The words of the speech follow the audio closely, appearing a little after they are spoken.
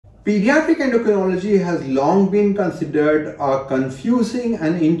Pediatric endocrinology has long been considered a confusing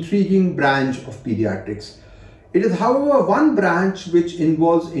and intriguing branch of pediatrics. It is, however, one branch which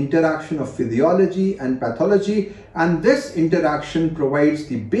involves interaction of physiology and pathology, and this interaction provides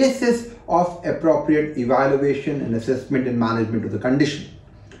the basis of appropriate evaluation and assessment and management of the condition.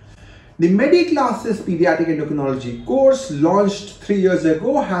 The MedEClasses Pediatric Endocrinology course, launched 3 years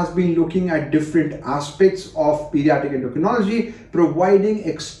ago, has been looking at different aspects of pediatric endocrinology, providing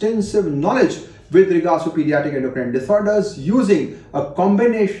extensive knowledge with regards to pediatric endocrine disorders using a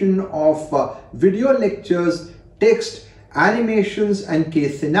combination of video lectures, text, animations, and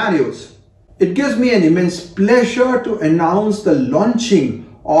case scenarios. It gives me an immense pleasure to announce the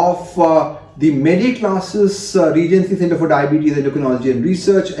launching of the MedEClasses Regency Center for Diabetes, Endocrinology and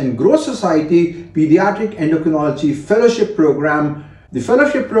Research and Growth Society Pediatric Endocrinology Fellowship Program. The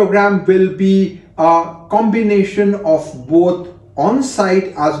fellowship program will be a combination of both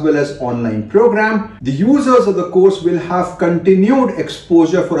on-site as well as online program. The users of the course will have continued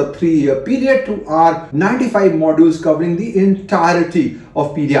exposure for a 3-year period to our 95 modules covering the entirety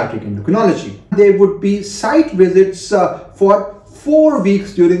of pediatric endocrinology. There would be site visits for 4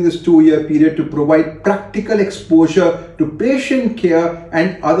 weeks during this 2-year period to provide practical exposure to patient care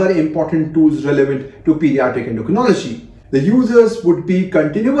and other important tools relevant to pediatric endocrinology. The users would be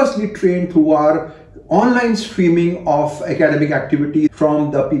continuously trained through our online streaming of academic activities from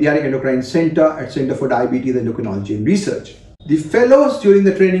the Pediatric Endocrine Center at Center for Diabetes, Endocrinology and Research. The fellows during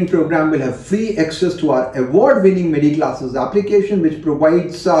the training program will have free access to our award-winning MedEClasses application, which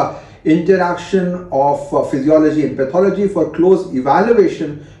provides interaction of physiology and pathology for close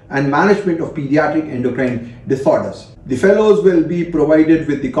evaluation and management of pediatric endocrine disorders. The fellows will be provided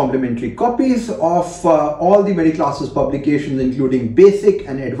with the complimentary copies of all the MedEClasses publications, including basic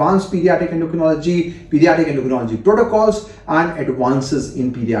and advanced pediatric endocrinology protocols, and advances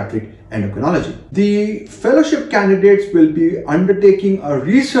in pediatric endocrinology. The fellowship candidates will be undertaking a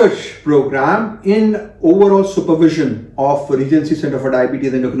research program in overall supervision of Regency Center for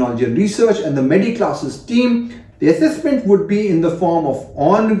Diabetes, Endocrinology and Research and the MedEClasses team. The assessment would be in the form of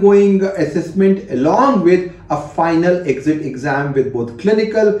ongoing assessment along with a final exit exam with both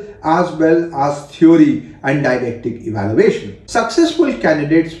clinical as well as theory and didactic evaluation. Successful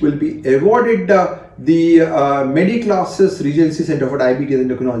candidates will be awarded the MedEClasses Regency Center for Diabetes,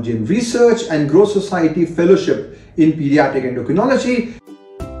 Endocrinology and Research and Growth Society Fellowship in Pediatric Endocrinology,